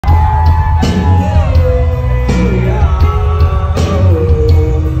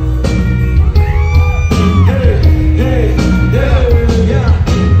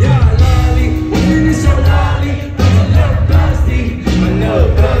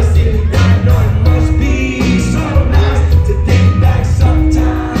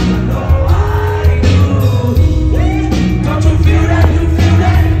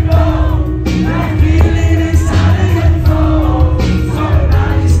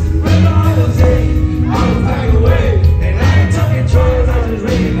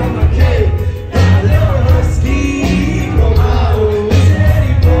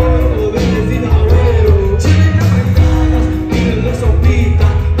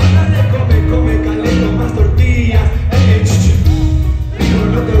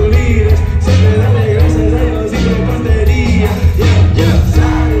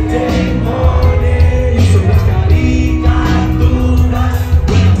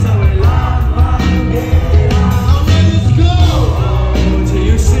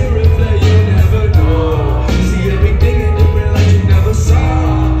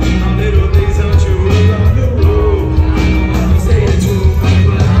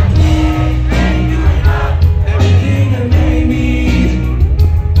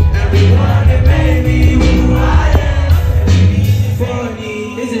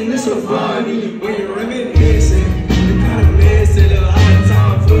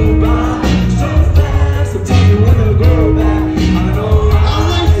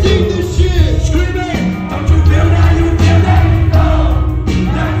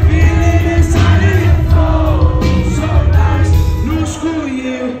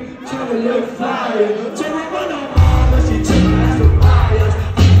you, trying to look flyer. Tell me what I'm on, but she took my ass for fires.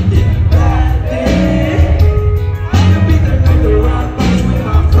 I did bad thing. I could be the nigga rock box with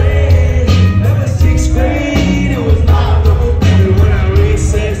my friends. Ever 6th grade, it was live though. Baby, when I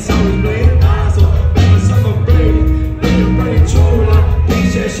recess, I was playing awesome. Baby, summer break, nigga break true like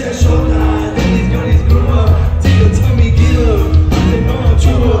DJ Shed Shoulder. Then these girlies grew up, till the time me get up. I didn't know I'm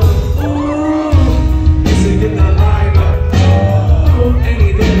true up. Ooh, used to get the line up. Oh, any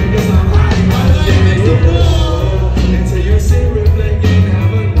day to get some high. Until you sit, reflect, you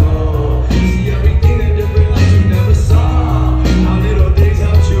never know. See everything that different like you never saw. How little things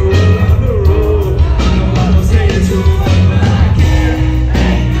help you along the road. I know I don't say it too much, but I can't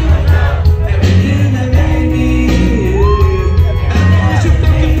thank you enough. Everything that made me. I know you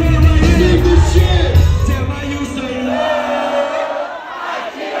fucking put it right here. Sing this shit. Damn, I used to love. I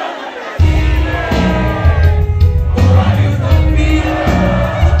feel like a feeling. Oh, I used to feel it.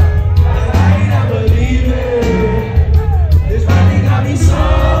 But I ain't never leave it. This finally got me so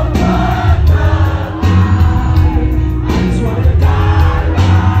fucked up. I just wanna die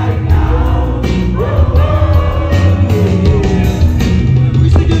right now. We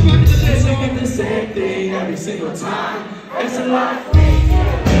should get back to this. We get the same thing every single time. It's a life.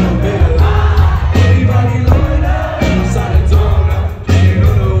 Little bit of lie. Everybody loaded up. Outside the door now. Playing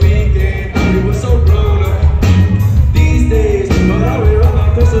on the weekend. Thought it was so grown up. These days, but I will run my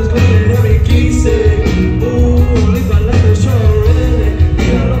pistols clean and every key say, ooh, at least I let the show really.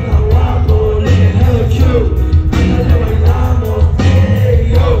 Mira lo que guapo, looking hella cute. Ándale bailamos, hey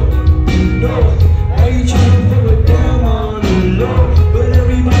yo. No, why you tryna put it down on the low? But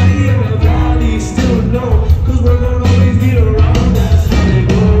everybody in the valley still know, cause we're gonna always get around, that's how it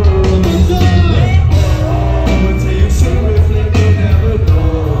goes. Oh, until you see reflect, you'll never know.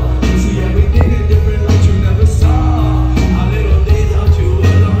 See everything is different like you never saw. How little things helped you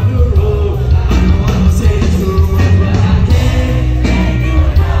along the road. I know I don't say it too much, but I can't thank you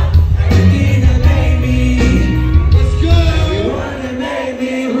enough. Everything that made me. Let's go. Everyone that made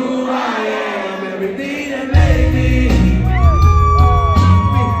me who I am. Everything that made me.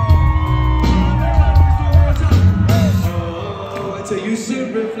 Oh, until you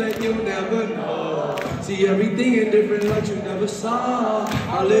sit, reflect, you'll never know. See everything in different light you never saw.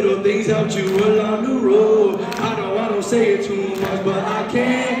 How little things helped you along the road. I know I don't say it too much, but I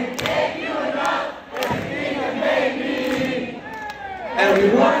can't thank you enough. Everything that made me.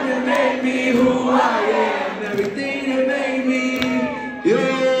 Everyone